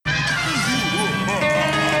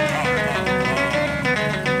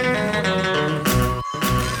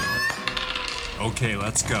Okay,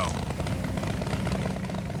 let's go.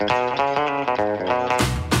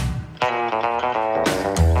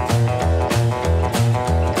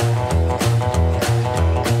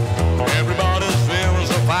 Everybody's feeling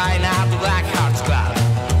so fine out the black hearts cloud.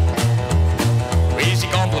 Easy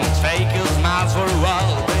compliments, fakers, smiles for a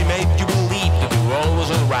while. They make you believe that you're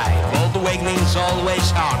always alright. But the awakening's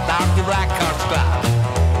always hard out the black hearts cloud.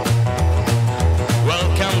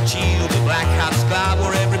 Welcome to the Black Hearts Club,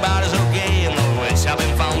 where everybody's okay and always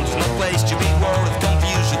having fun. There's no place to be worried,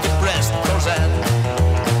 confused, or depressed, or sad.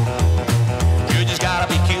 You just gotta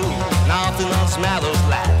be cool, nothing else matters,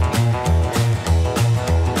 lad.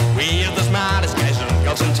 We're the smartest guys,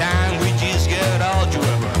 got some time, we just get all you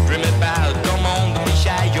ever dream about. Come on, don't be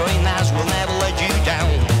shy, join us, we'll never let you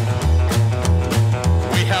down.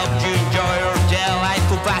 We help you enjoy your day life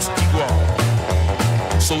to plastic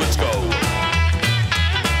wall. So let's go.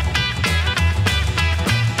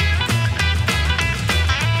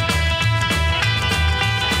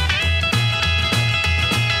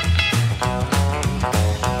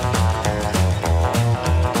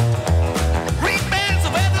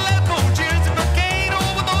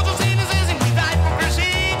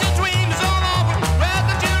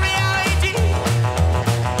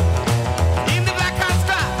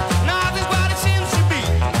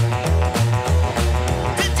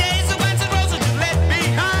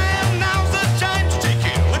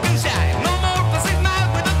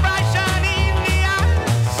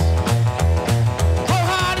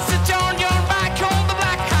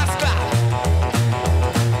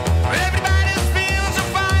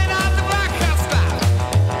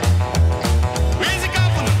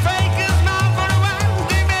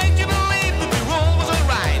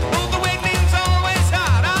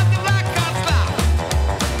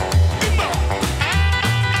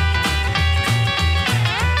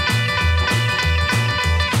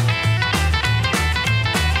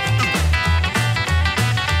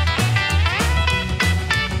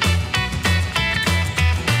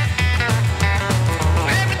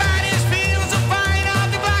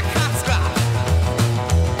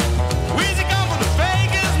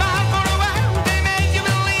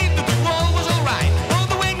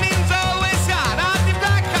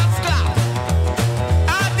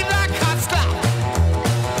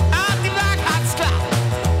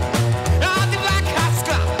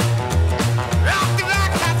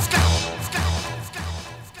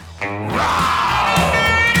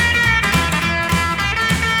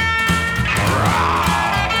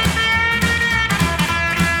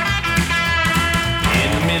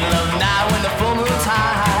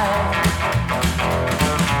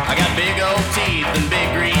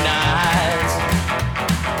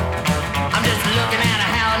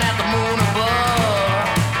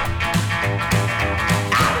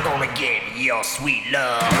 Sweet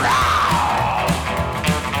love.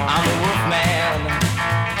 I'm a wolfman.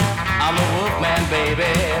 I'm a wolfman,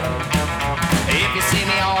 baby. If you see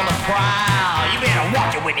me on the prowl, you better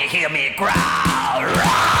watch it when you hear me growl.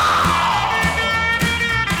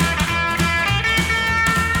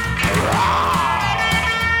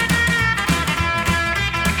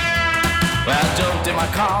 Well, I jumped in my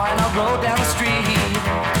car and I rode down the street.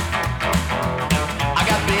 I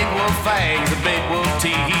got big wolf fangs and big wolf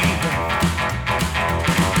teeth.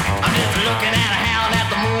 Looking at a hound at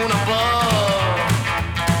the moon above.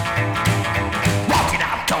 Watch it,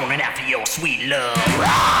 I'm coming after your sweet love.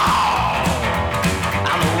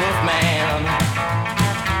 I'm a wolfman.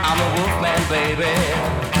 I'm a wolfman, baby.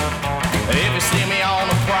 If you see me on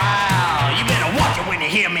the prowl, you better watch it when you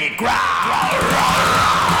hear me growl.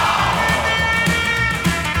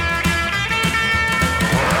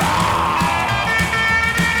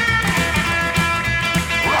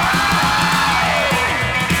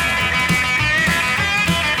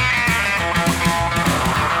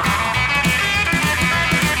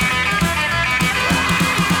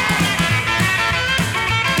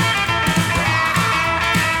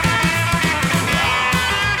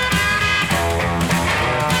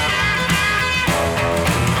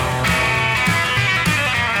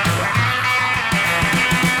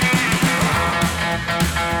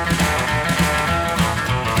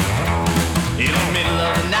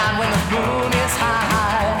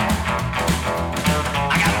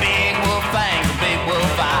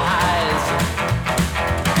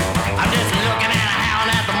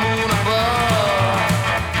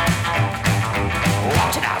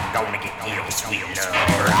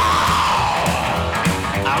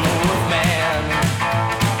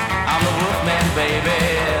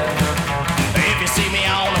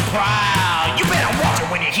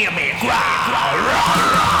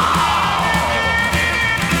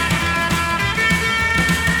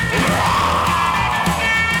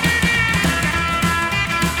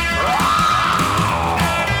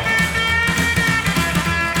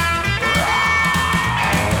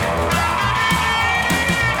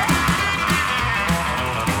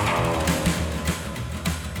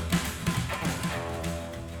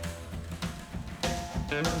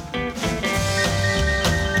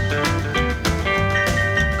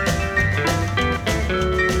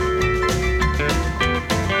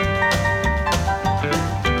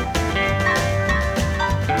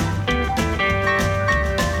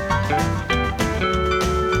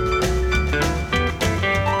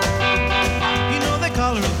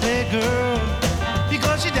 call her a playgirl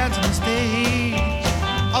because she dances on the stage.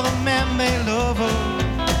 All the men may love her,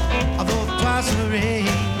 although twice her age.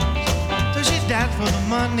 So she dance for the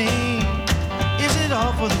money. Is it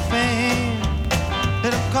all for the fame?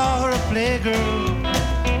 Let them call her a playgirl.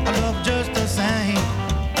 I love just the same.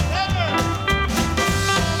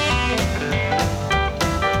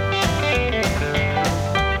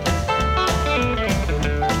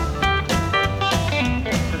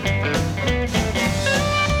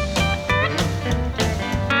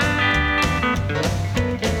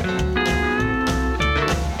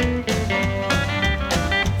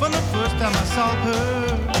 Saw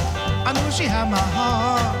her, I knew she had my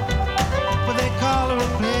heart, but they call her a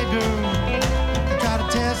playgirl and try to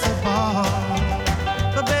test the bar.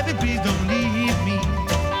 But baby, please don't leave me,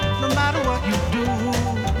 no matter what you do,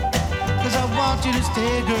 'cause I want you to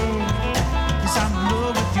stay, girl, 'cause I'm in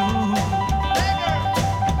love with you.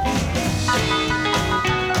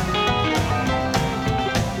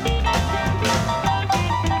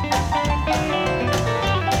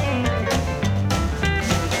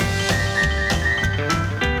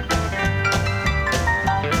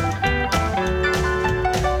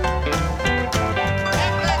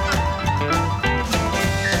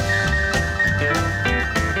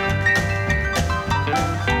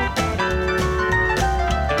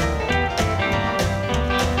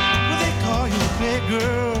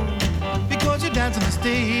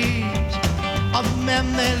 All the men,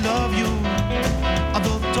 they love you,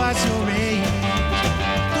 although twice your age.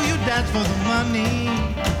 Do you dance for the money?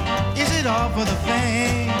 Is it all for the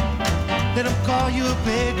fame? Let them call you a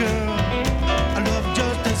playgirl. I love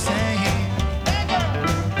just the same.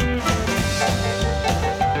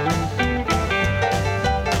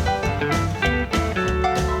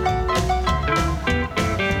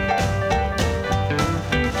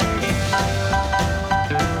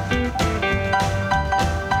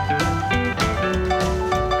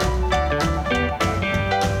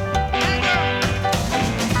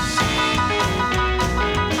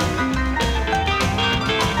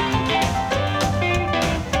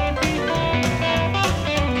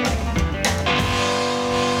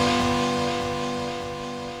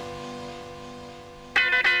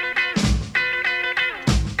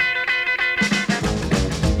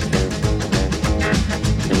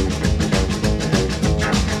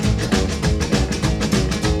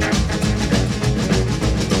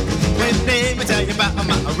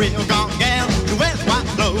 Real gone gal, she wears white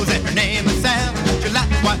clothes and her name is Sam. She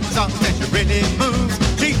likes white socks and she really moves.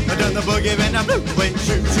 She's done the boogie and the blue suede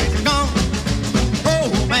shoes. She's gone, oh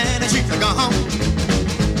man, and she's gone.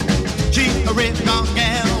 She's a real gone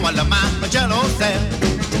gal, while the my jello self.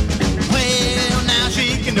 Well, now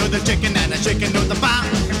she can do the chicken and she can do the pie.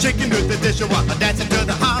 She can do the dishwasher, dancing to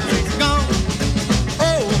the heart. She's gone,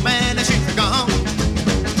 oh man, and she's gone.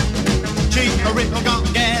 She's a real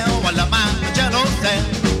gone gal, while the my jello self.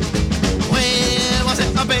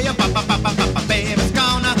 Obey a papa papa papa baby's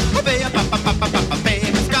gone. Obey a papa papa papa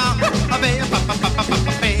baby's gone. Obey a papa papa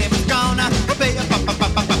papa baby's gone. Obey a papa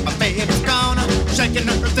papa papa baby's gone. Shaking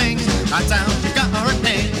her thing, I sound she got her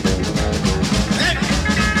name.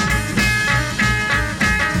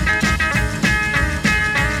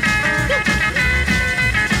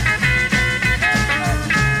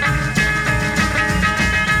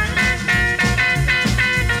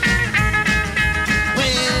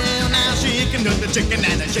 Chicken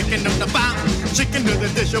and a chicken on the box. Chicken to the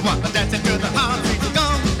dishwasher, dancing to the heart. She's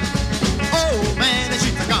gone. Oh man,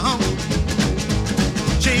 she's gone.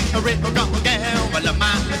 She's a real gone gal. Well,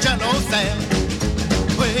 my jello cell.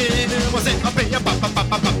 Well, was it a baby, papa,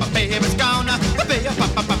 papa, papa, baby's gone. A baby,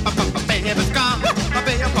 papa, papa, papa, baby's gone. A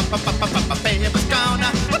baby, papa, papa, papa, baby's gone.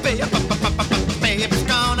 A baby, papa, papa, papa, baby's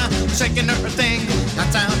gone. Shaking her thing,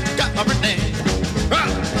 that's how she got her name.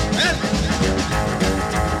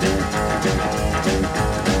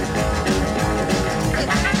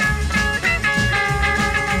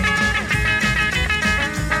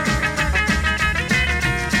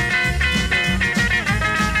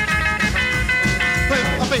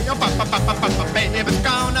 Papa, papa, papa, baby's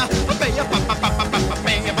gone. Obey your papa, papa, papa,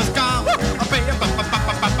 baby's gone. Obey your papa,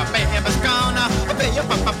 papa, papa, baby's gone. Obey your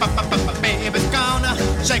papa, papa, papa, baby's gone.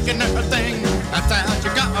 Shaking her thing, that's how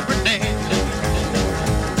you got her name.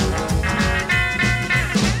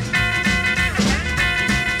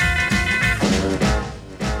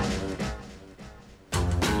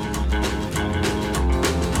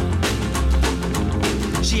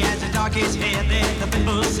 She has the darkest hair that the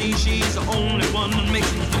people see. She's the only one that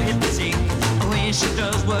makes me feel to see. When she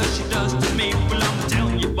does what she does to me, well, I'm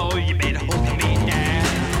telling you, boy, you better hold me down.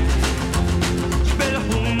 You better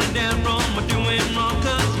hold me down from my doing wrong,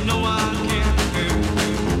 'cause you know I can't.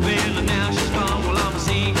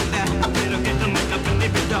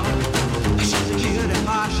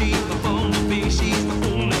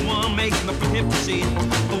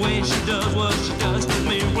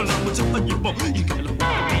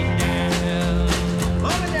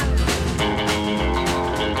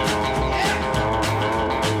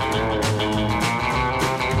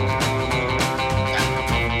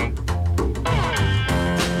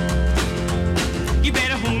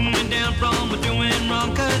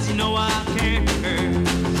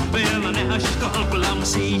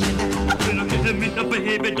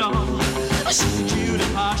 baby doll. She's a cutie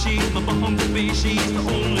pie, she's my bumblebee. She's the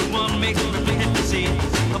only one makes me really happy to see.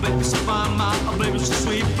 A baby so fine, a baby so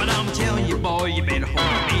sweet, but I'm telling you, boy, you better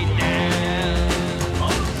hold me down.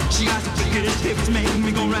 She got the biggest hips, making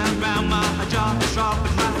me go round, round. My jaw is sharp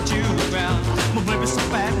and right to the ground. My baby's so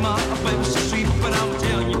fat, my baby's so sweet, but I'm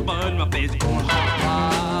telling you, bud, my baby's going hard.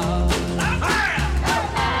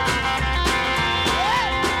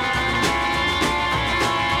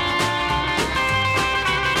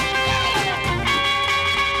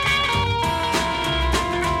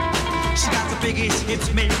 She got the biggest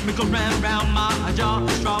hips, make me go round, round. My jaw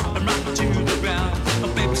is sharp and right to the ground. My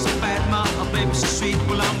baby's so fat, my baby's so sweet.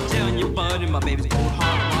 Well, I'm telling you, buddy, my baby's going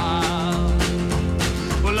hard.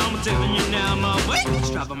 Well, I'm telling you now, my baby's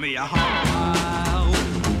driving me a hard.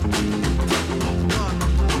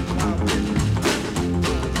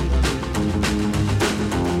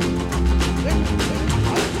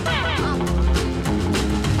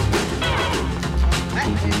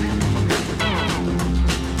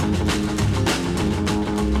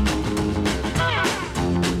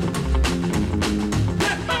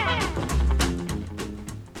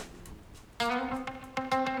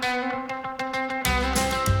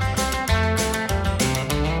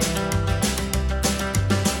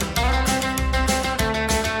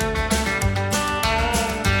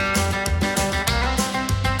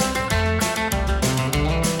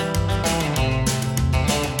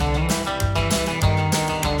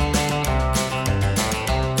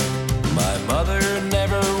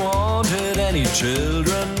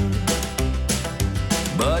 Children,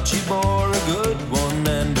 but she bore a good one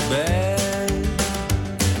and a bad.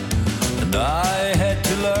 And I had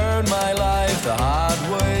to learn my life the hard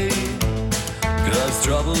way, 'cause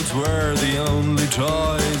troubles were the only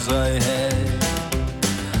toys I had.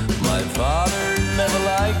 My father never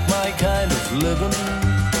liked my kind of living.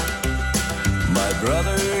 My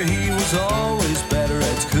brother, he was always better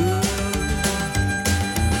at school.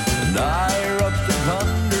 And I rubbed the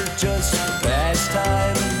thunder just for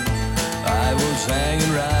pastime. I was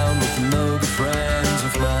hanging around with no good friends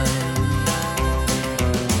of mine.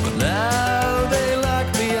 But now they lock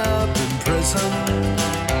me up in prison,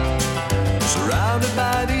 surrounded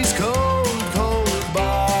by these cold, cold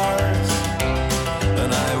bars.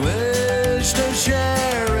 And I wish the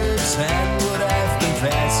sheriff's hand would have been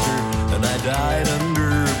faster, and I died under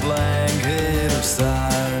a blanket of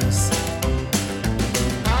stars.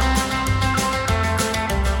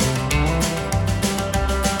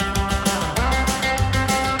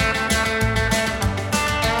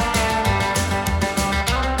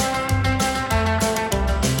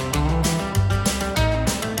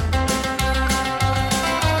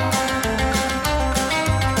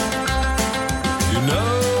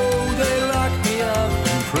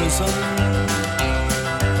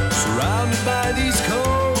 Surrounded by these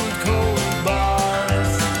cold, cold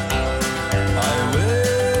bars. I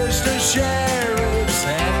wish the sheriff's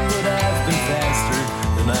hand would have been faster,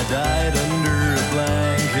 and I died under a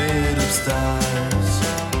blanket of stars.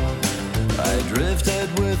 I drifted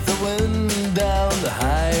with the wind down the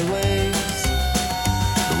highways.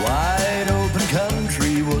 The wide open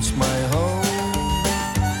country was my home.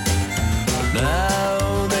 But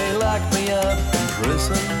now they lock me up in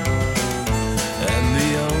prison, and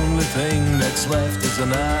the only thing that's left is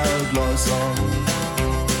an outlaw song.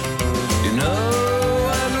 You know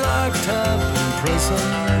I'm locked up in prison,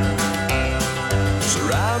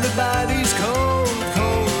 surrounded by these cold,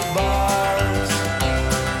 cold bars.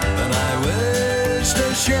 And I wish the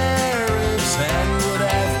sheriff's hand would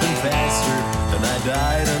have been faster, and I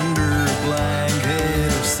died under a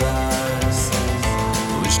blanket of stars.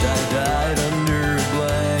 Wished I died under a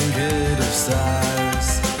blanket of stars.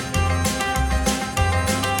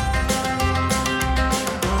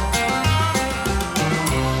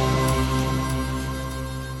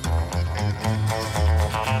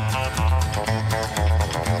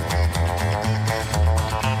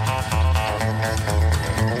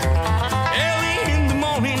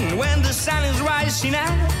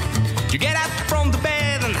 You get up from the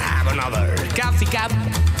bed and have another coffee cup.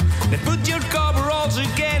 Then put your coveralls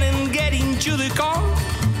again and get into the car.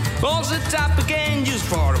 All set up again just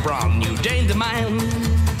for a brand new day in the mine.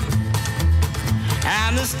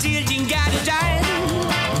 And the steel you got it tied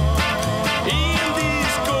in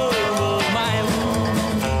this cold mine.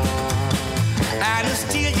 And the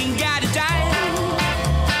steel you got it tied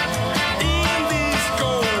in this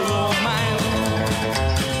cold mine.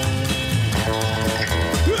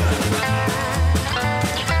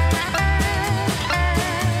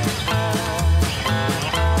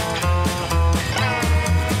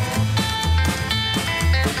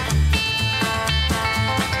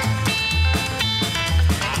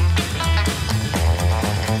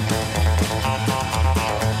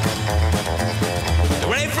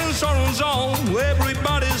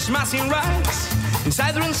 everybody's smashing rights.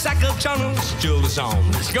 Inside the recycled channels, still the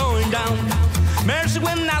sound is going down. Mercy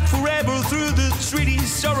went out forever through the treaty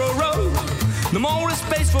sorrow road. No more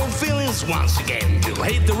space for feelings once again. You'll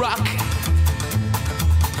hit the rock,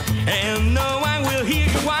 and no one will hear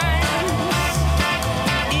you whine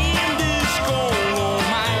in this cold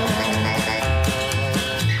mine.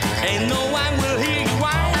 And no one will hear you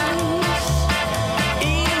whine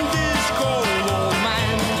in this cold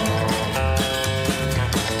mine.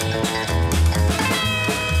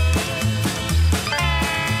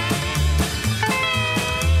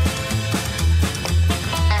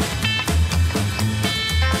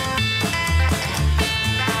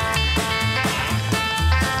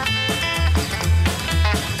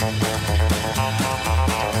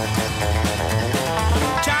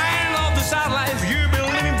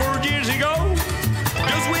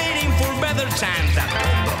 Times that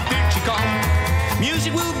the picture come.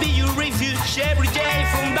 Music will be your refuge every day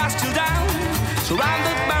from dusk till dawn.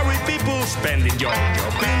 Surrounded by people spending your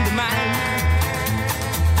job in the mind.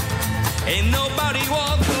 Ain't nobody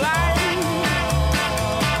walk the line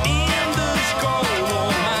in this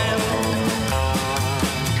cold mine.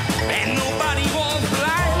 Ain't nobody walk the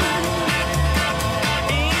line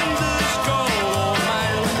in this cold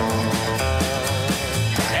mine.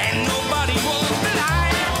 Ain't nobody walk the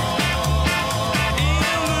line.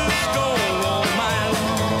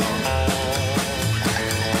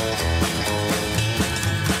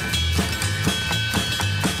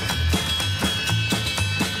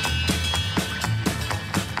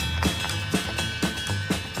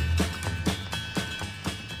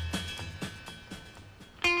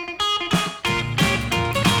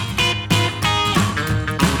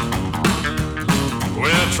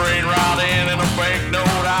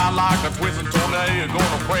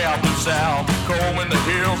 South, combing the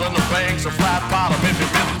hills and the banks of flat bottom. If you're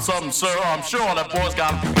missing something, sir, I'm sure that boy's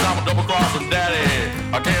got him. I'm a double-crossing daddy.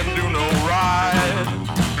 I can't do no right.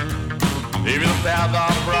 If you're the path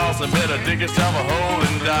I'm crossing, better dig yourself a hole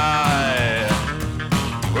and die.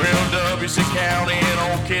 Well, W.C. County and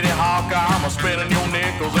old Kitty Hawk, I'm a-spinning your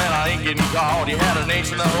nickels and I ain't getting caught. You had an ace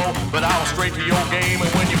in the hole, but I was straight to your game. And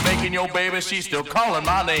when you're making your baby, she's still calling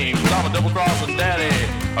my name. 'Cause I'm a double-crossing daddy.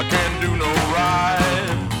 I can't do no right.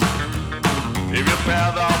 If your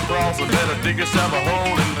path I'm crossing, better dig yourself a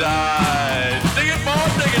hole and die. Dig it, boy,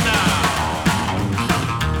 dig it now.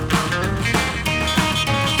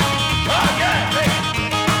 Okay, hey.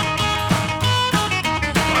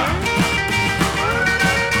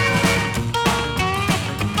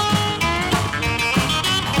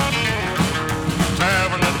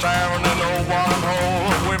 Tavern and old one hole.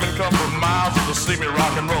 Women come from miles to see me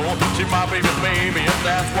rock and roll. She my baby, if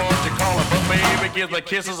that's what you call it. But baby gives me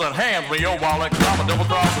kisses and hands me your wallet. 'Cause I'm a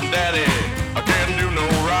double-crossing daddy. I can't do no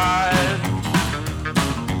right.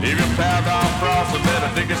 If your path I'm crossing, better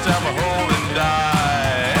dig yourself a hole and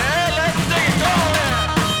die. Hey, let's dig it, go on there.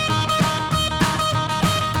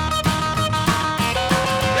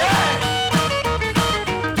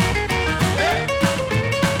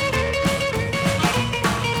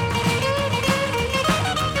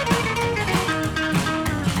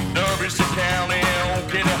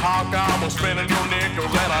 Spinning your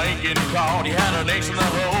nickels and I ain't getting caught. You had an ace in the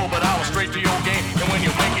hole, but I was straight to your game. And when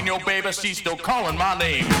you're making your baby, she's still calling my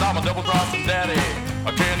name. 'Cause I'm a double-crossing daddy.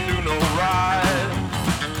 I can't do no right.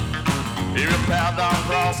 If your path I'm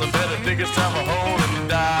crossing, better dig yourself a hole and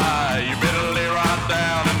die. You better lay right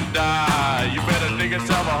down and die. You better dig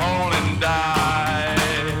yourself a hole and die.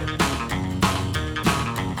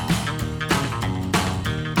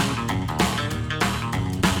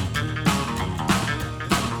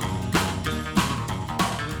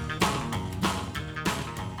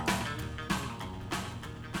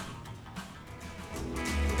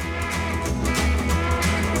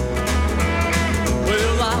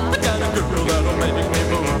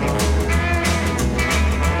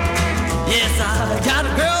 Got a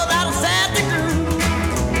girl that'll set the groove.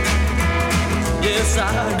 Yes, I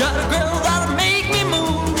got a girl that'll make me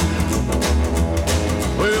move.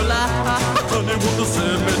 Well, honey, wanna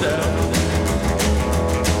set me down.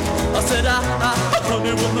 I said,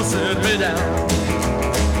 honey, wanna set me down.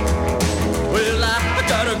 Well, I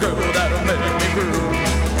got a girl that'll make me groove.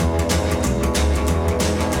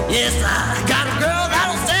 Yes, I got a girl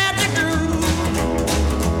that'll set the groove.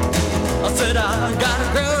 I said, I got a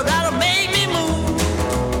girl that'll make me move.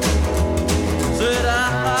 Said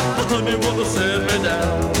honey, wanna set me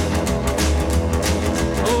down.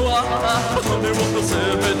 Oh, honey, wanna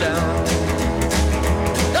set me down.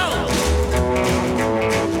 Go!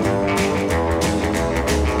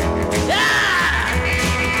 Yeah!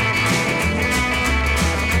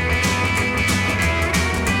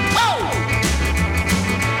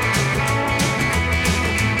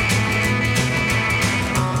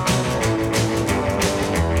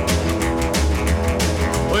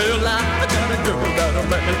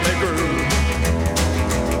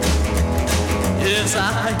 Yes, I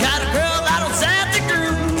got a girl that'll set the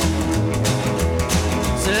groove.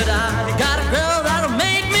 Said I got a girl that'll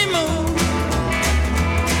make me move.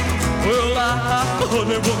 Well,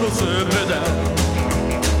 honey, wanna set me down.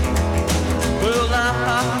 Well,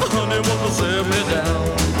 honey, wanna set me down.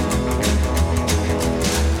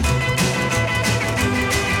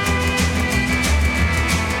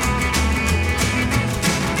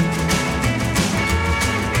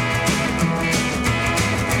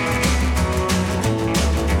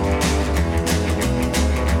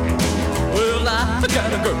 I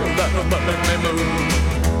got a girl that'll make me move.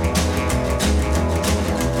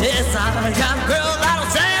 Yes, I got a girl that'll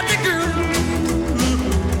set the groove.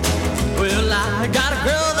 Well, I got a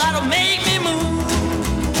girl that'll make me move.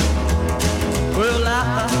 Well,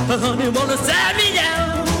 honey, wanna set me down.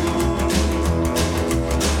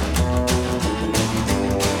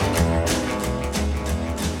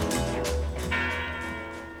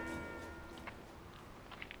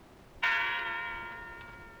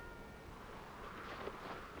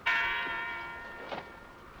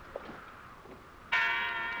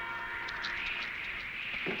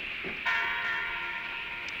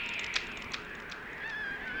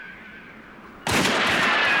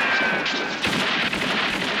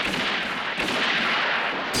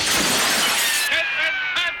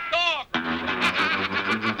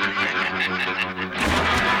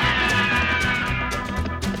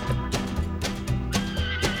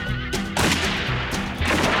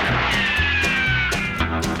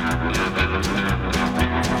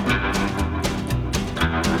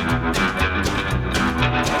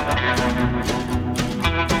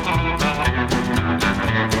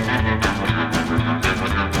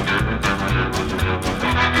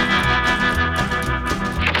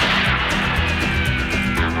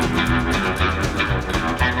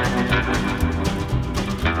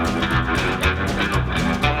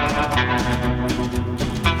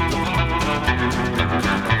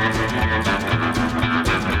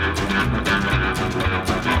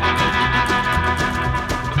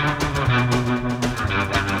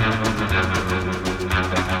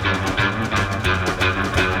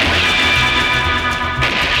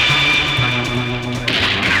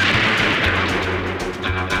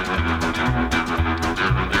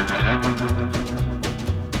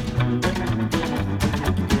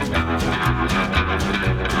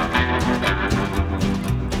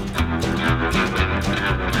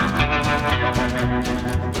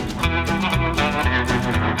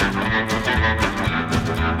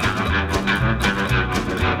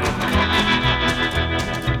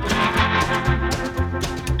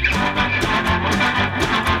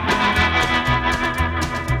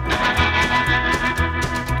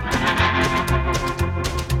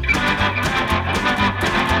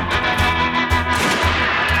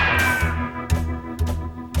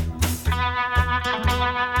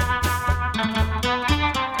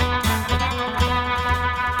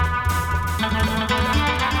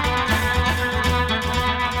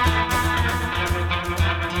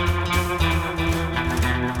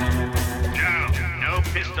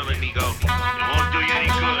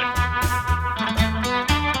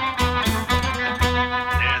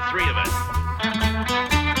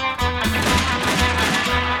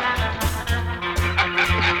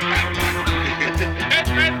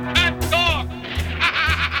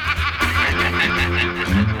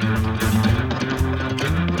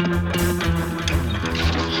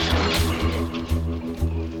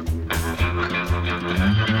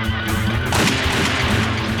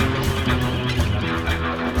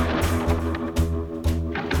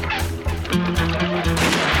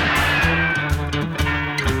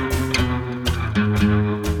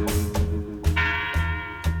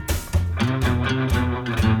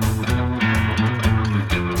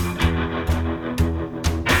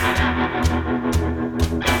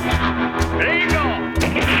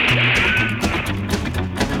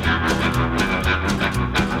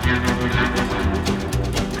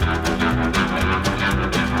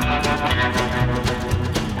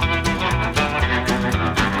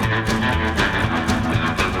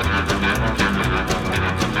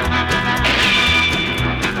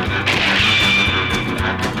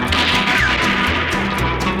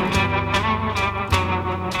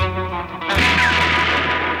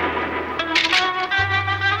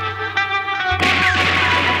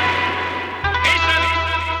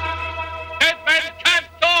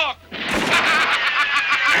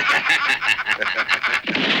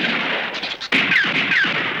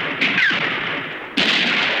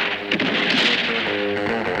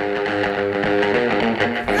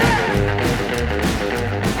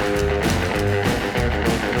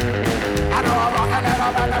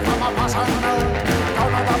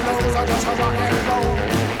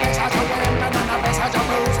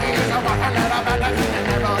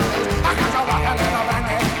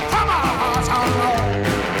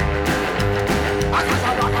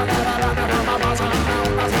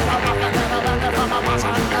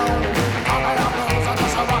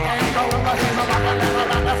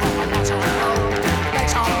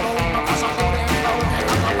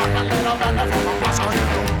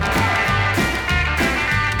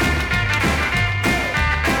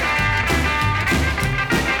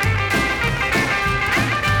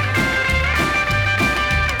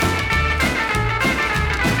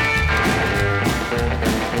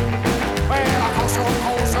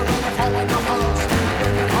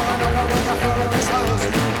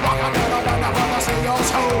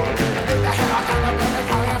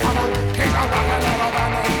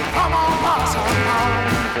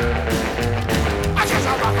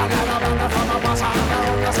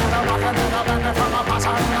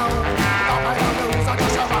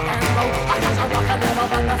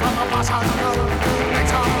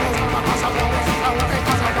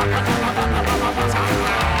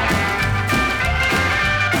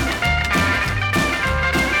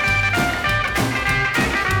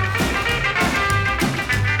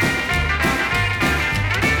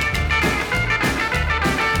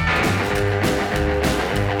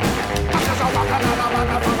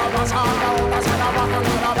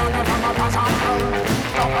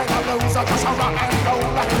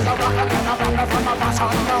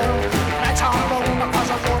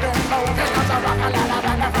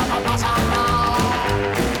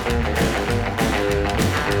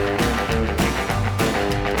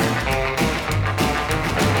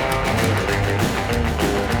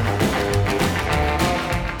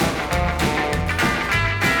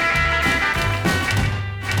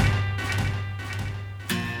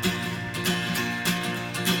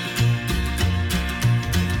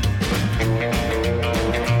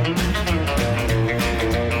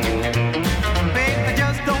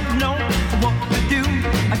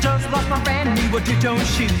 Don't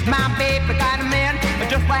shoot my baby got a man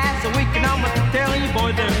just last week and I'm gonna tell you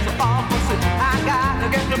boy there's an opposite I gotta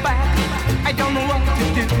get them back I don't know what to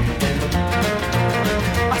do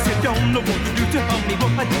I said don't know what to do tell me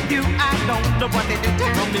what to do I don't know what to do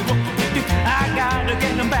tell me what to do I gotta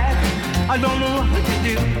get them back I don't know what to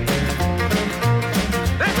do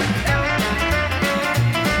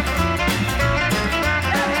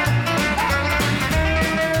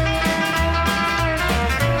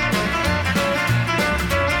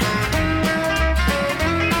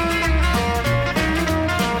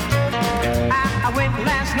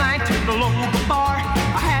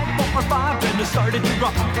started to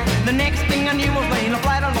rock. The next thing I knew I was laying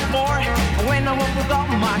flat on the floor. When I woke up,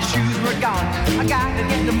 my shoes were gone. I gotta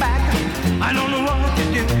get them back. I don't know what to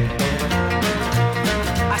do.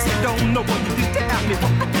 I said, don't know what to do. Tell me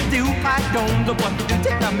what to do. I don't know what to do.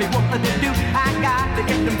 Tell me what to do. I gotta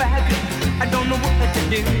get them back. I don't know what to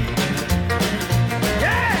do.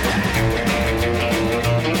 Yeah!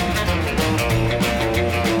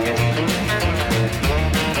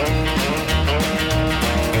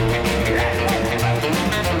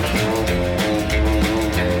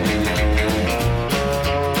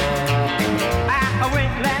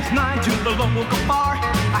 Local bar.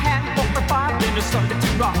 I had 4 or 5 and it started to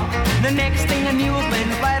rock. The next thing I knew I was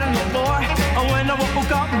laying flat on the floor. When I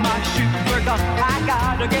woke up, my shoes were gone. I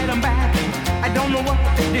gotta get them back. I don't know what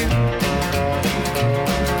to do.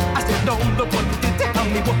 I said, don't know what to do. Tell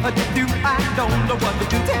me what to do. I don't know what to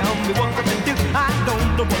do. Tell me what to do. I don't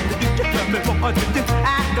know what to do. Tell me what to do.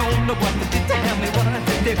 I don't know what to do. Tell me what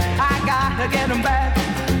to do. I gotta get them back.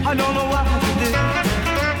 I don't know what to do.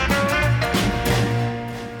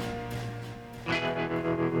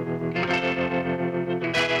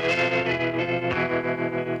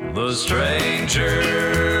 The stranger,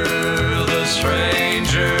 the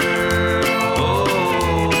stranger, oh.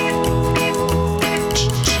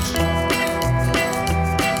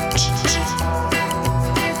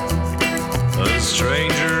 A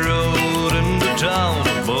stranger rode into town,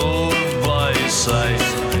 a boat by his side.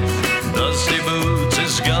 Dusty boots,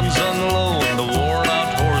 his guns on low, and the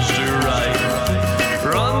worn-out horse to ride.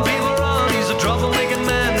 Run, people, run, he's a troublemaking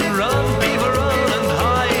man. Run, people, run and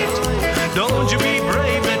hide. Don't you be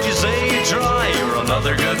brave that you say you try, or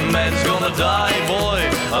another good man's gonna die, boy.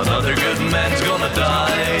 Another good man's gonna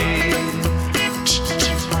die.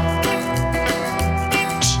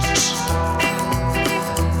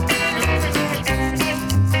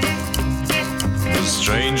 The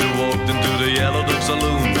stranger walked into the Yellow Dove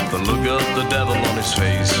Saloon with the look of the devil on his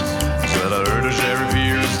face. Said, I heard a sheriff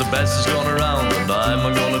here is the bestest gone around, and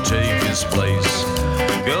I'm gonna take his place.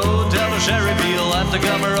 Go tell the sheriff he'll have to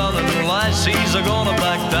come running, till I sees are gonna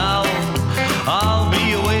back down. I'll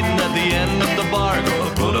be waiting at the end of the bar,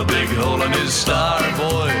 gonna put a big hole in his star,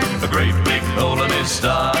 boy, a great big hole in his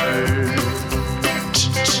star.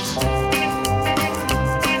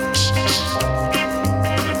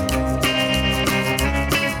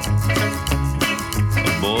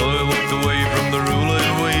 The boy walked away from the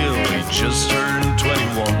roulette wheel, he just turned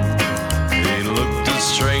 21. He looked the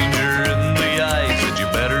stranger in the eyes, said, you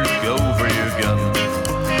better go for your gun.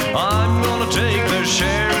 I'm gonna take the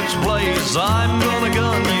sheriff's place, I'm gonna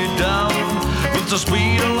gun you down. With the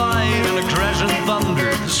speed of light and a crashing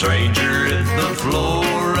thunder, the stranger hit the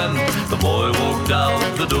floor and the boy walked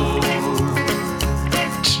out the door.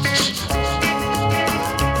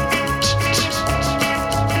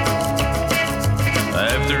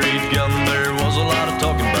 After he'd gone, there was a lot of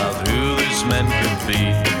talking about who this man could be.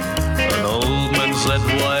 An old man said,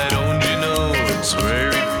 why don't you know, it's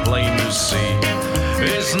very plain to see.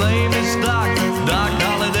 His name is Doc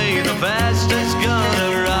Holliday, the fastest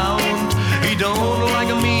gun around.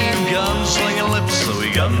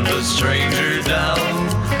 stranger down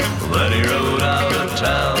when he rode out of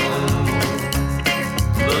town.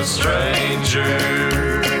 The stranger,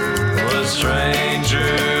 the stranger.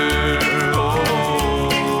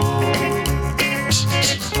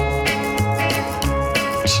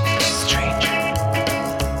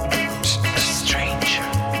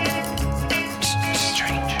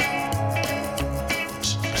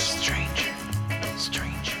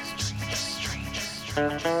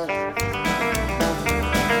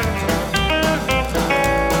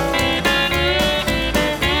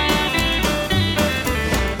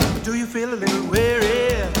 Do you feel a little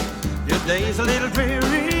weary? Your day's a little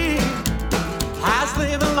dreary. Has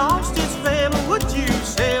living lost its flavor? Would you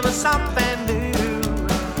savor something new?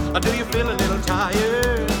 Or do you feel a little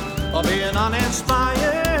tired of being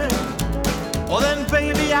uninspired? Well then,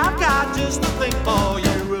 baby, I've got just the thing for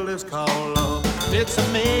you. Well, it's called love. It's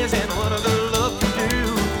amazing what a good love can do.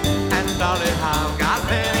 And darling, I've got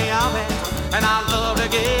plenty of it, and I'd love to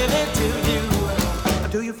give it to you.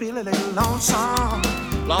 Do you feel a little lonesome,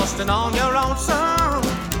 lost and on your own, son?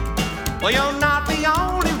 Well, you're not the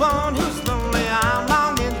only one who's lonely, I'm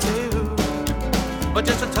longing to. But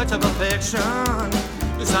just a touch of affection,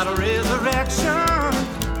 it's not a resurrection.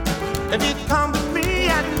 If you'd come with me,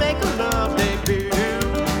 I'd make a love debut.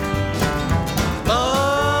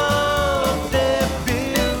 Love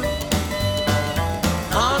debut.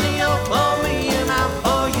 Honey, you're for me and I'm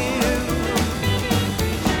for you.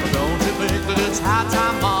 But don't you think that it's high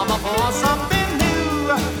time, mama, for something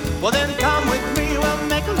new? Well, then come with me, we'll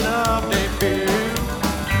make a love debut.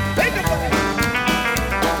 Take it back.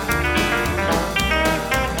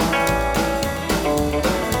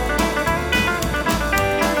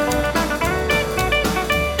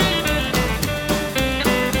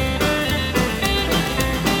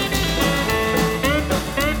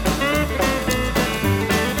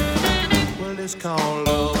 It's called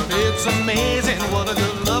love, and it's amazing what a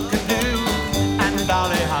good love can do. And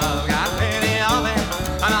darling, I've got plenty of it,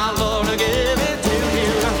 and I'd love to give it to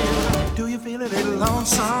you. Do you feel a little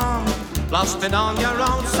lonesome, lost and on your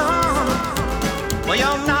own, son? Well,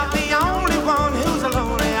 you're not the only one who's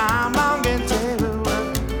lonely, I'm longing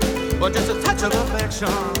to. But just a touch of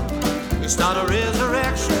affection, it's not a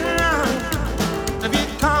resurrection. If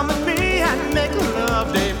you'd come with me and make a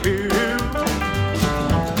love debut.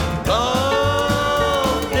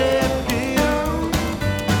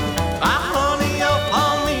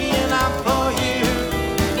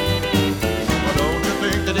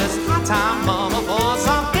 Time, mama, for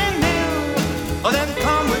something new. Oh, then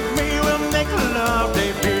come with me, we'll make a love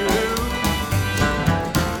debut.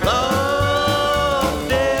 Love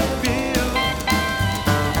debut.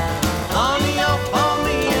 Honey, you're for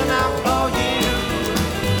me and I'm for you.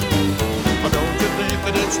 Oh, don't you think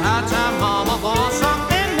that it's high time, mama, for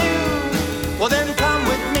something new? Well, then come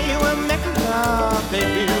with me, we'll make a love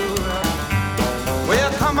debut.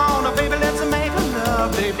 Well, come on, baby, let's make a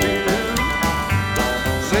love debut.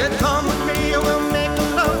 Said, come with me, we'll make a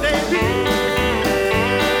love debut.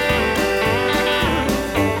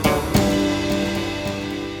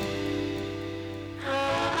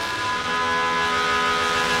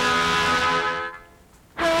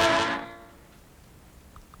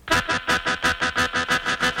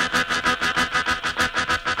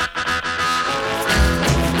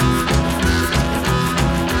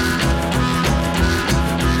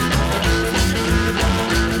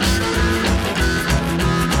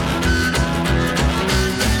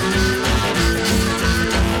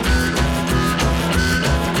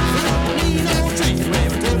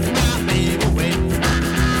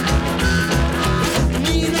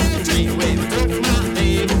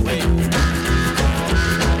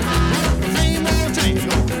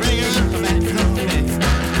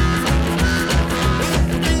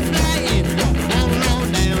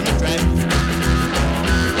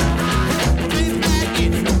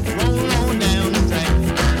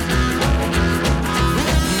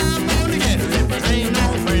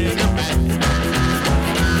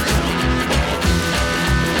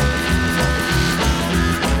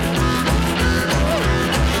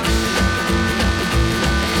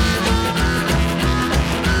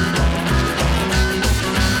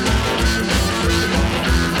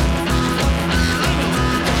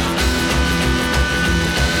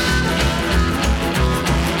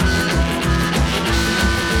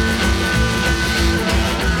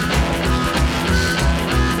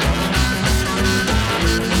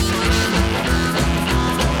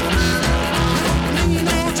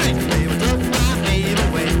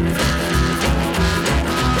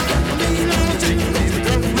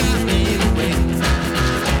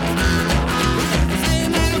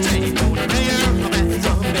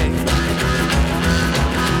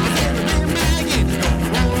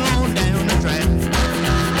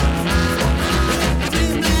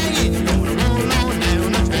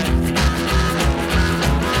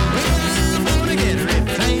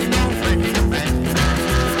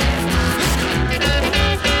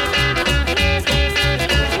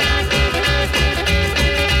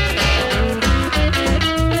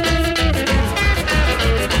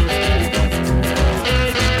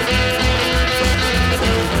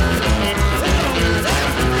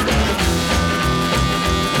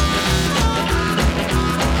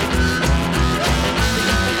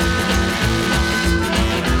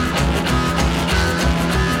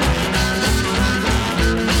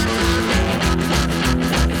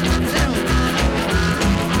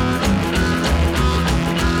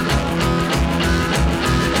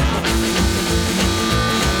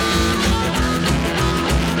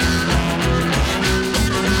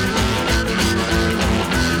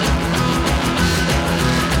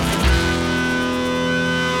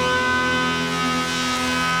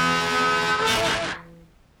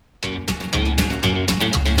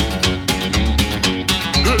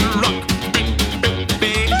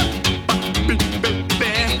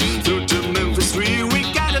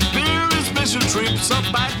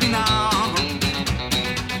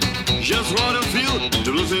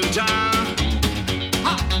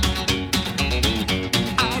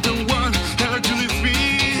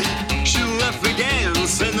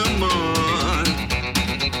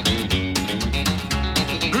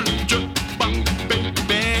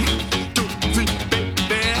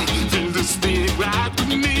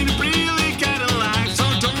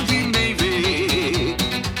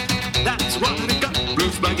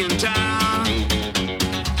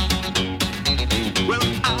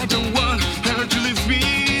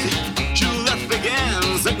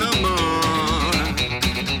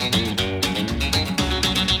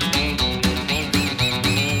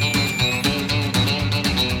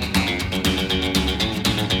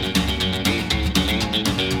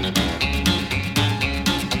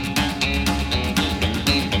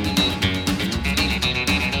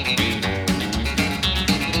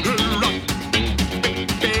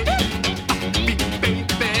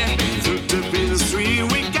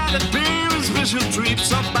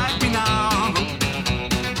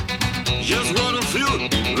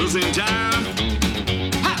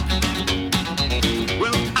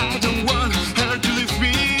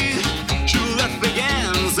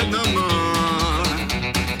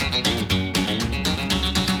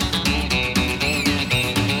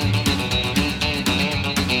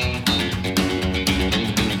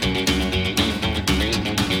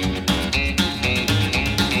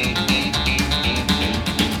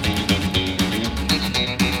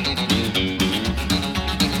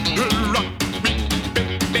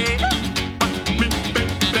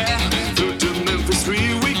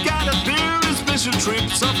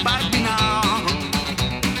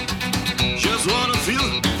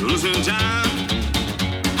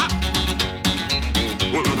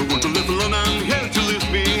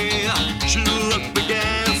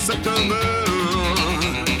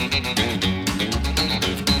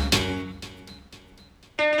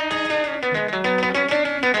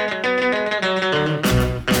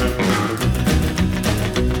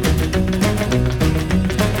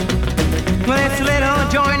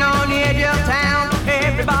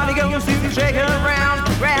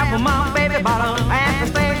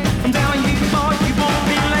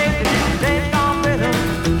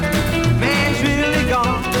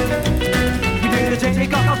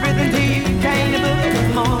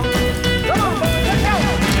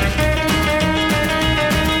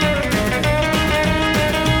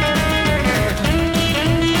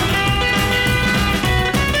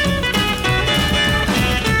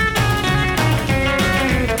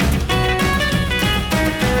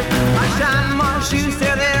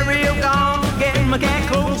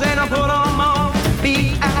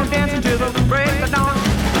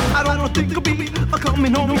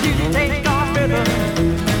 coming home, you take off rhythm.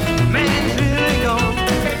 Man, it's really gone.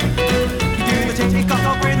 You do the take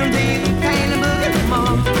off rhythm, baby, kind of boogie,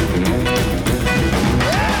 mom.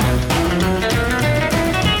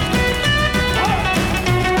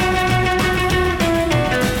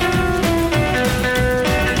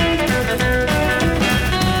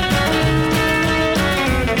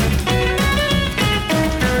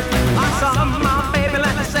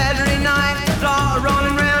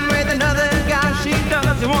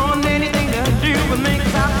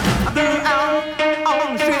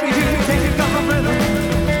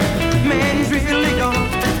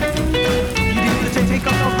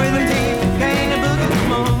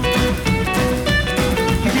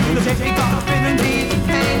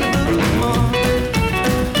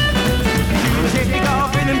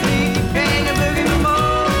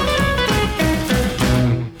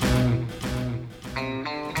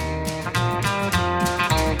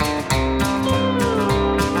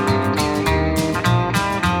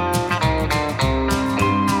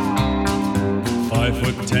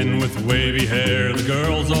 Wavy hair, the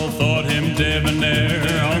girls all thought him debonair.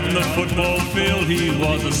 On the football field he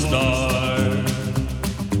was a star.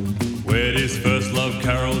 Wed his first love,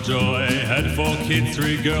 Carol Joy. Had 4 kids,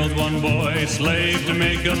 3 girls, 1 boy. Slave to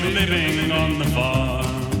make a living on the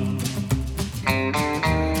farm.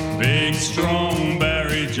 Big, strong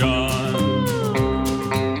Barry John.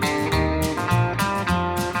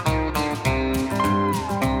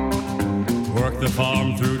 Worked the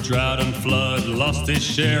farm through drought and flood. Lost his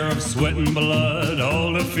share of sweat and blood,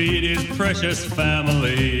 all to feed his precious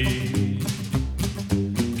family.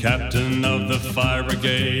 Captain of the fire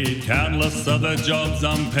brigade, countless other jobs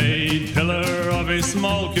unpaid, pillar of his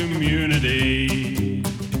small community.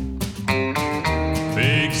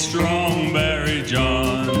 Big, strong Barry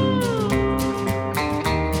John.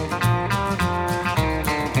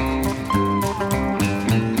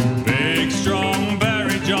 Big, strong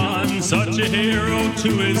Barry John, such a hero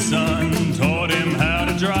to his son. Taught him how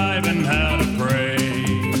to drive and how to pray.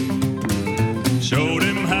 Showed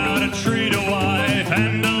him how to treat a wife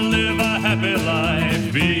and to live a happy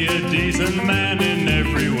life. Be a decent man in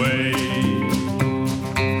every way.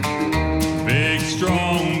 Big,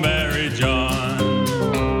 strong Barry John.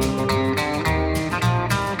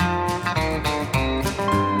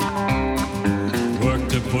 Worked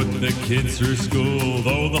to put the kids through school,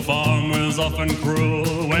 though the farm was often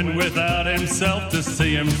cruel. Went without himself to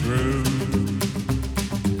see him through.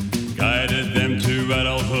 Guided them to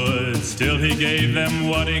adulthood, still he gave them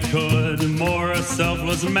what he could. More a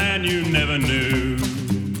selfless man you never knew.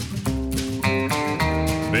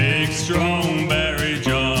 Big, strong Barry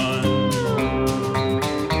John.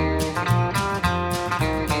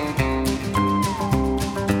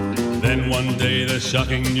 Then one day the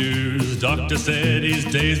shocking news, doctor said his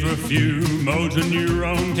days were few. Motor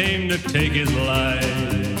neurone came to take his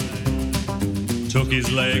life. Took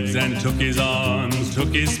his legs and took his arms,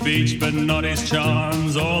 took his speech but not his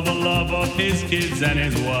charms, or the love of his kids and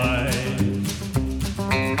his wife.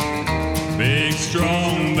 Big,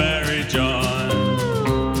 strong Barry John.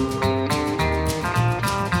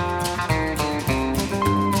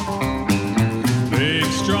 Big,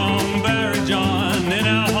 strong Barry John, in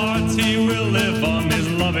our hearts he will live on. His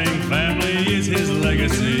loving family is his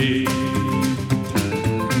legacy.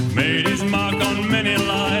 Made his mark on many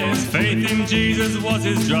lives, faith in Jesus was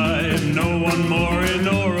his drive. No one more in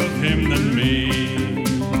awe of him than me.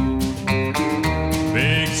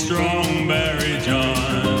 Big, strong Barry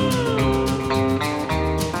John.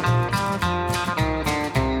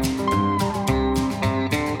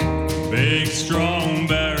 Big, strong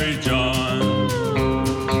Barry John.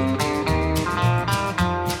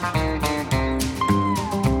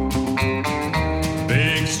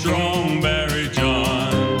 Big, strong Barry John.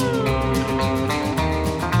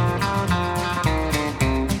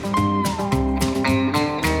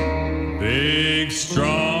 Big,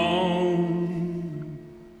 strong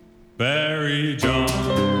Barry John.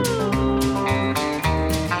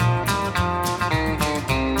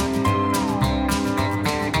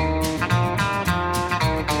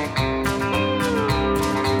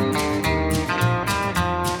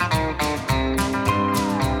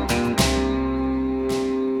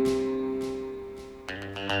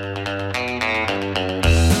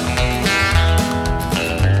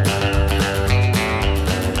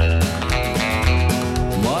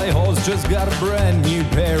 Just got a brand new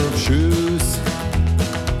pair of shoes.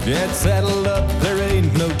 Get settled up, there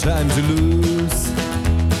ain't no time to lose.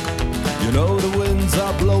 You know the winds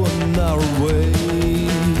are blowing our way,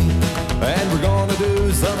 and we're gonna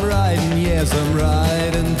do some riding, yes, I'm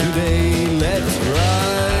riding today. Let's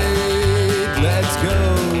ride, let's go,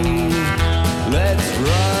 let's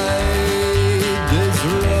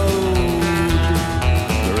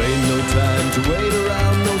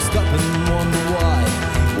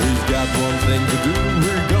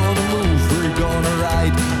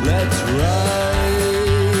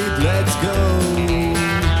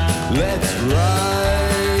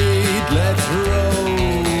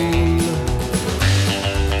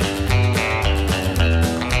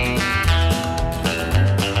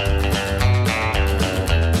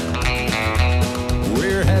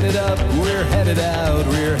We're headed out,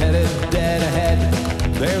 we're headed dead ahead.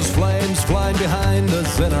 There's flames flying behind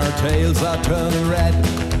us and our tails are turning red.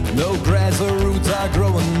 No grass or roots are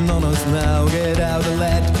growing on us now, get out of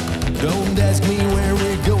that. Don't ask me where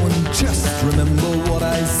we're going, just remember what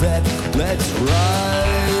I said. Let's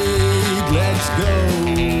ride, let's go,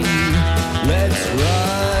 let's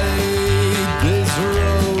ride this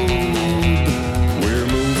road. We're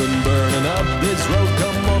moving, burning up this road,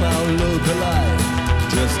 come on now, look alive.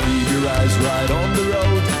 Just keep your eyes right on the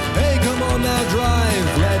road. Hey, come on now,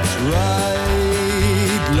 drive. Let's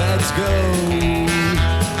ride, let's go.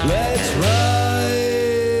 Let's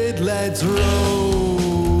ride, let's roll.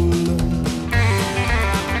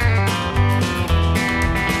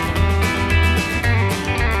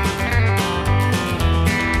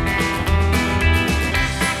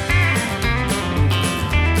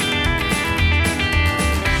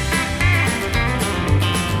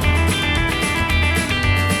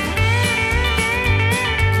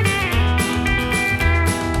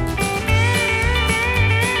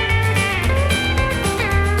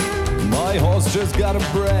 Just got a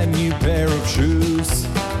brand new pair of shoes.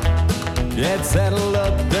 Get settled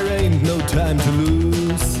up, there ain't no time to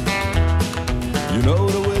lose. You know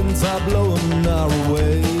the winds are blowing our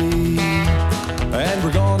way, and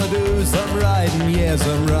we're gonna do some riding, yes,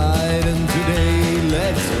 I'm riding today.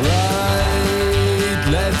 Let's ride,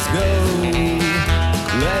 let's go.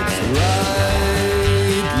 Let's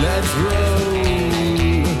ride, let's roll.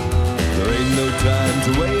 There ain't no time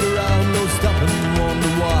to wait around, no stopping,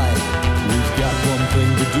 wonder why. Got one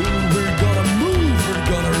thing to do, we're gonna move, we're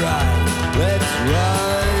gonna ride. Let's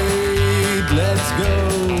ride, let's go.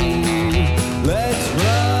 Let's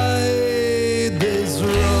ride this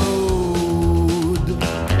road.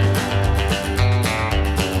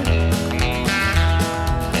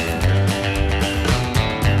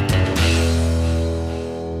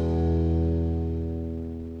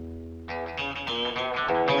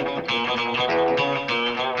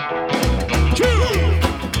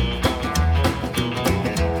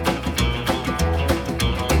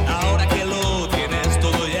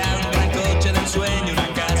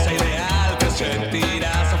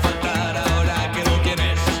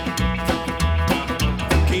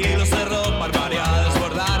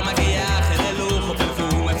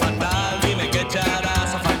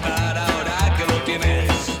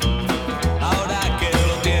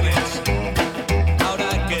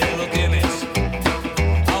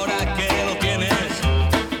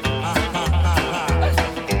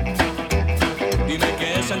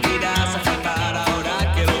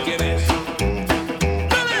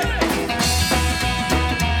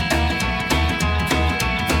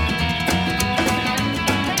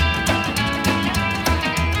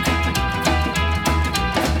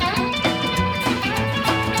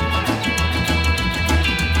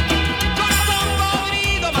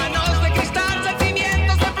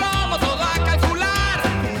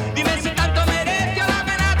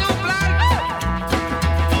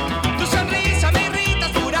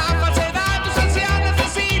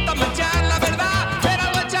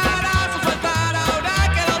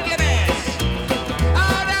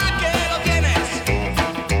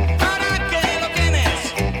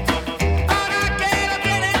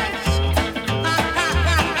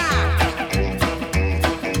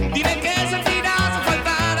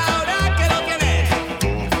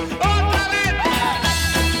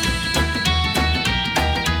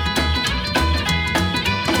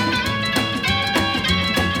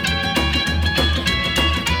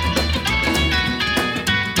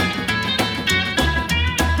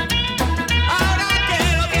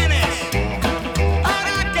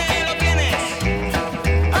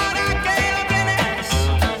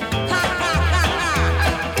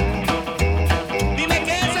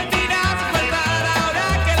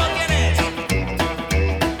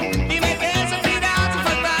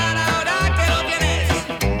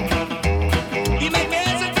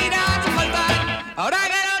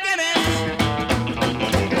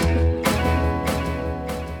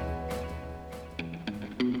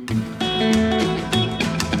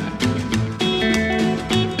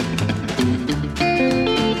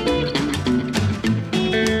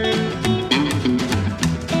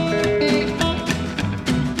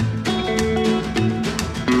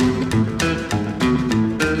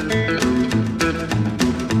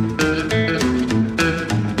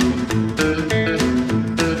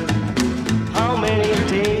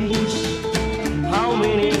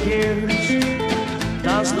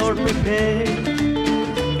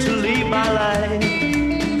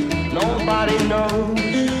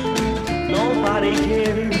 nobody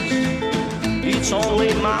cares. It's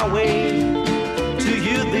only my way to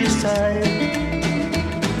you this time.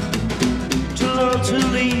 to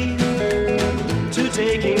leave, to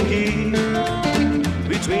taking key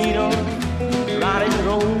between us, right and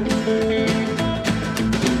wrong.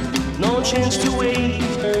 No chance to wait,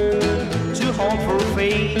 to hope for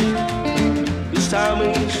fate. This time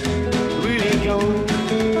is really gone.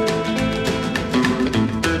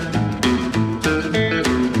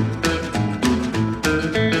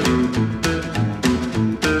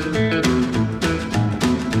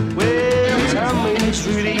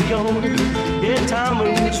 Yeah, time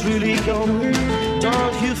is really gone.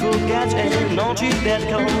 Don't you forget and don't you let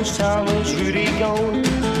go. Time is really gone.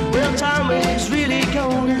 Well, time is really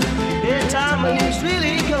gone. Yeah, time is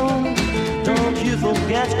really gone. Don't you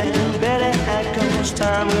forget and better act, 'cause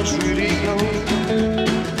time is really gone.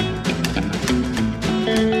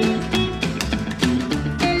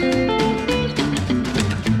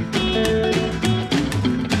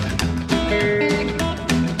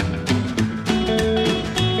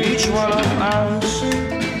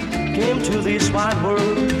 This wide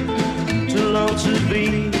world to learn to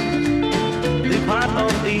be the part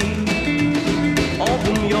of it.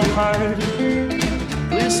 Open your heart,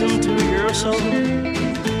 listen to your soul.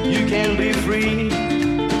 You can be free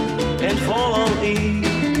and follow it.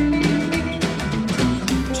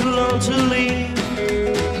 To learn to live,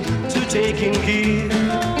 to take and give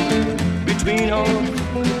between all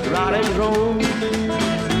right and wrong.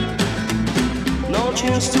 No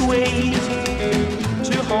chance to wait,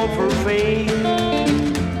 to hope for fate.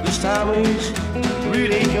 This time is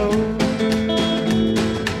really gone.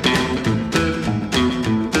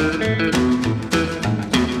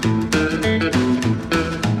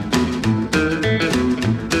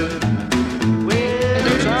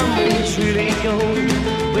 Well, time is really gone.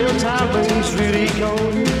 Well, time is really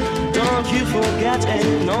gone. Don't you forget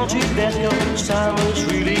and don't you let go. Time is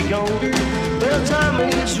really gone. Well, time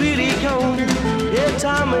is really gone. Yeah,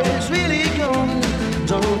 time is really gone.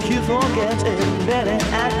 Don't you forget it, better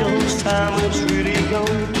act, 'cause time is really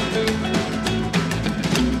gone.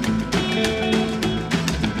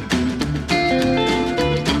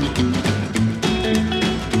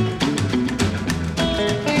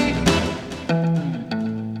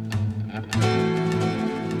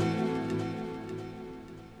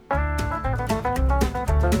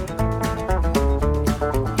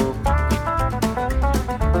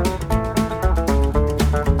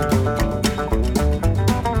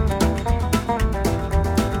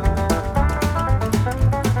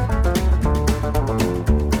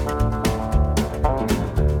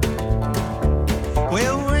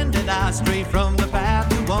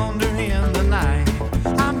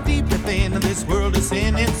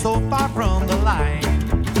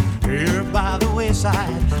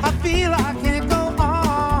 I feel I can't go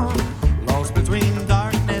on, lost between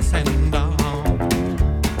darkness and dawn.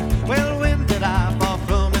 Well, when did I fall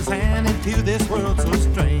from his hand into this world so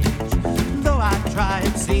strange? Though I try,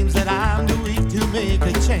 it seems that I'm too weak to make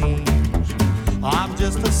a change. I'm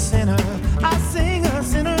just a sinner, I sing a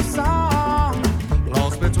sinner song,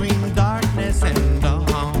 lost between darkness and dawn.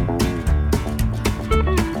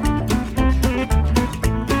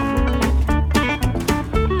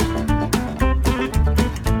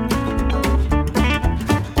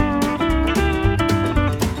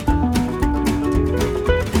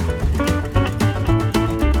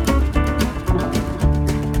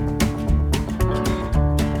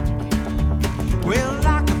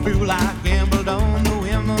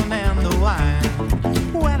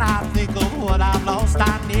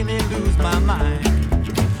 I nearly lose my mind.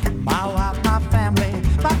 My wife, my family,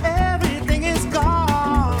 my everything is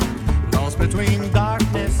gone, lost between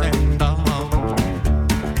darkness and dawn.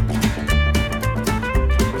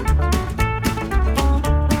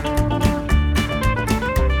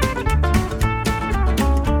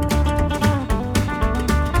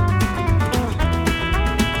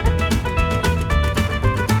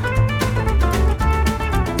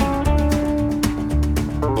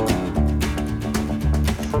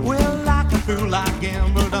 I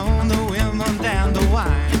gambled on the women and the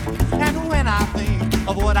wine, and when I think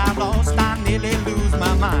of what I've lost, I nearly lose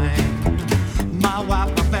my mind. My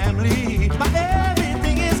wife, my family, my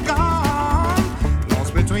everything is gone,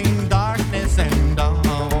 lost between darkness and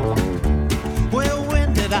dawn. Well,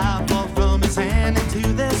 when did I fall from his hand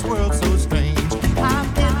into this world so strange? I'm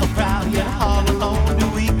in the crowd, yet all alone, too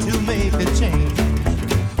weak to make a change.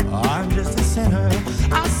 I'm just a sinner,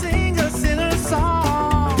 I sing a sinner song,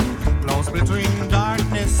 between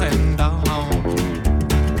darkness and dawn.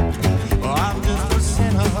 I'm just a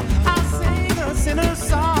sinner, I sing a sinner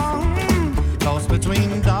song,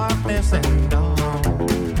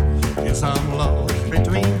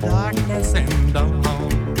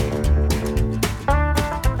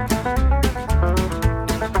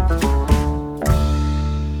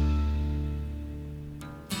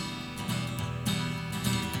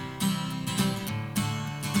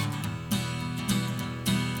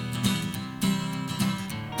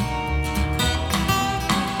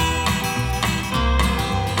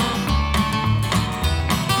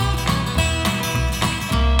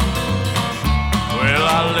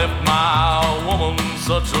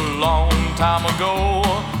 It's a long time ago.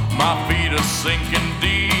 My feet are sinking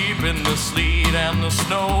deep in the sleet and the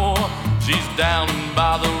snow. She's down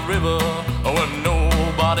by the river where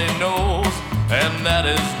nobody knows, and that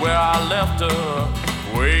is where I left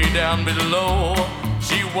her, way down below.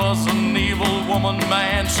 She was an evil woman,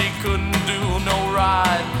 man, she couldn't do no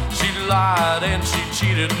right. She lied and she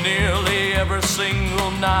cheated nearly every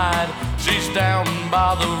single night. She's down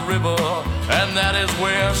by the river, and that is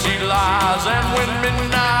where she lies. And when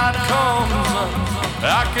midnight comes,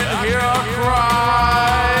 I can hear her cry.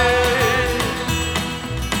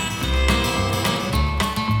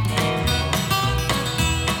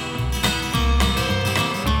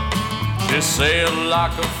 She sailed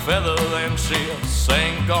like a feather, then she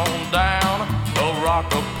sank on down. A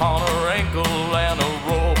rock upon her ankle and a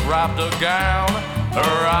rope wrapped her gown.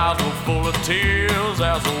 Her eyes were full of tears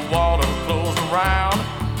as the water closed around.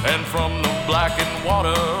 And from the blackened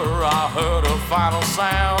water I heard her final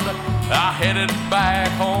sound. I headed back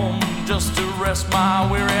home just to rest my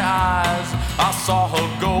weary eyes. I saw her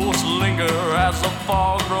ghost linger as the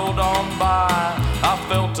fog rolled on by. I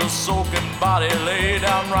felt her soaking body lay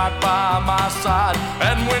down right by my side.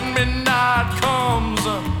 And when midnight comes,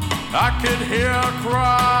 I could hear her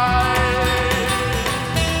cry.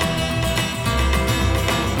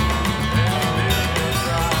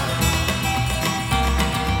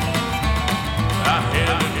 I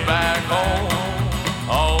headed back home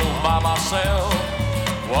all by myself,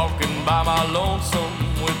 walking by my lonesome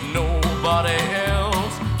with nobody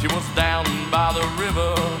else. She was down by the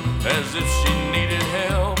river as if she needed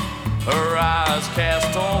help. Her eyes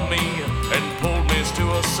cast on me and pulled me to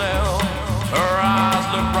herself. Her eyes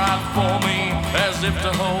looked right for me as if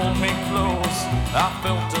to hold me close. I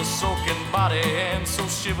felt her soaking body and so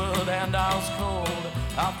shivered and I was cold.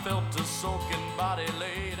 I felt her soaking body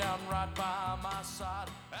lay down right by my side.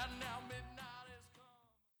 And now